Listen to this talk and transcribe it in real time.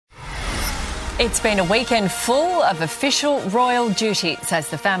It's been a weekend full of official royal duties as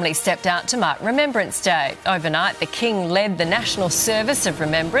the family stepped out to mark Remembrance Day. Overnight, the King led the national service of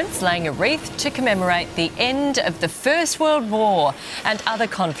remembrance, laying a wreath to commemorate the end of the First World War and other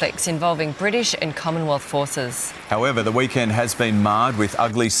conflicts involving British and Commonwealth forces. However, the weekend has been marred with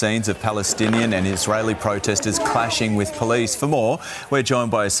ugly scenes of Palestinian and Israeli protesters clashing with police. For more, we're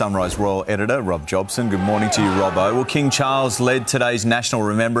joined by a Sunrise Royal editor, Rob Jobson. Good morning to you, Robbo. Well, King Charles led today's National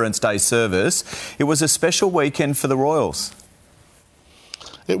Remembrance Day service. It was a special weekend for the royals.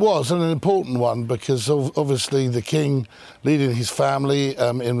 It was, and an important one, because obviously the King leading his family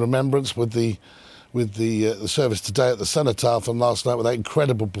in remembrance with the service today at the Cenotaph and last night with that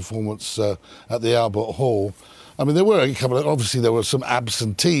incredible performance at the Albert Hall. I mean, there were a couple of, obviously there were some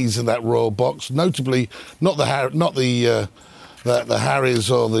absentees in that royal box, notably not the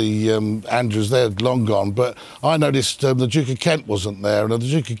Harrys or the Andrews, they're long gone, but I noticed the Duke of Kent wasn't there, and the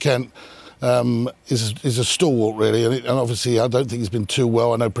Duke of Kent is a stalwart, really, and obviously I don't think he's been too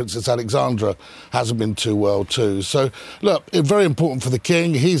well. I know Princess Alexandra hasn't been too well too. So, look, very important for the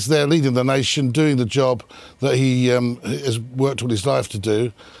King. He's there leading the nation, doing the job that he has worked all his life to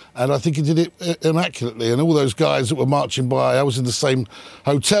do. And I think he did it immaculately. And all those guys that were marching by, I was in the same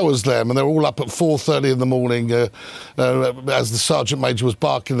hotel as them, and they were all up at 4:30 in the morning as the Sergeant Major was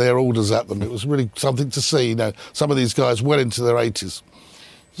barking their orders at them. It was really something to see. You know, some of these guys well into their 80s.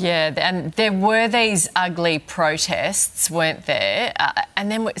 Yeah, and there were these ugly protests, weren't there?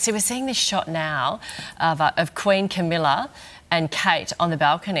 And then, so we're seeing this shot now of Queen Camilla and Kate on the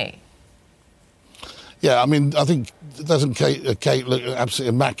balcony. Yeah, I mean, I think, doesn't Kate look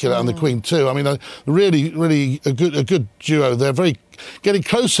absolutely immaculate, and the Queen too? I mean, really a good duo. They're very getting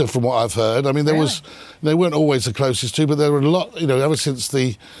closer from what I've heard. I mean, they weren't always the closest two, but there were a lot, you know, ever since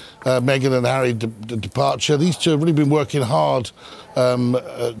the Meghan and Harry departure, these two have really been working hard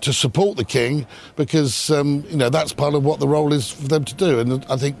to support the King, because, you know, that's part of what the role is for them to do. And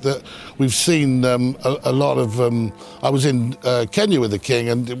I think that we've seen a lot of... I was in Kenya with the King,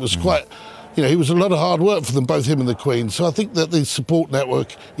 and it was quite... You know, it was a lot of hard work for them, both him and the Queen. So I think that the support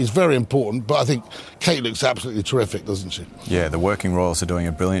network is very important. But I think Kate looks absolutely terrific, doesn't she? Yeah, the working royals are doing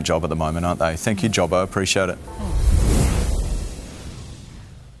a brilliant job at the moment, aren't they? Thank you, Jobbo. Appreciate it.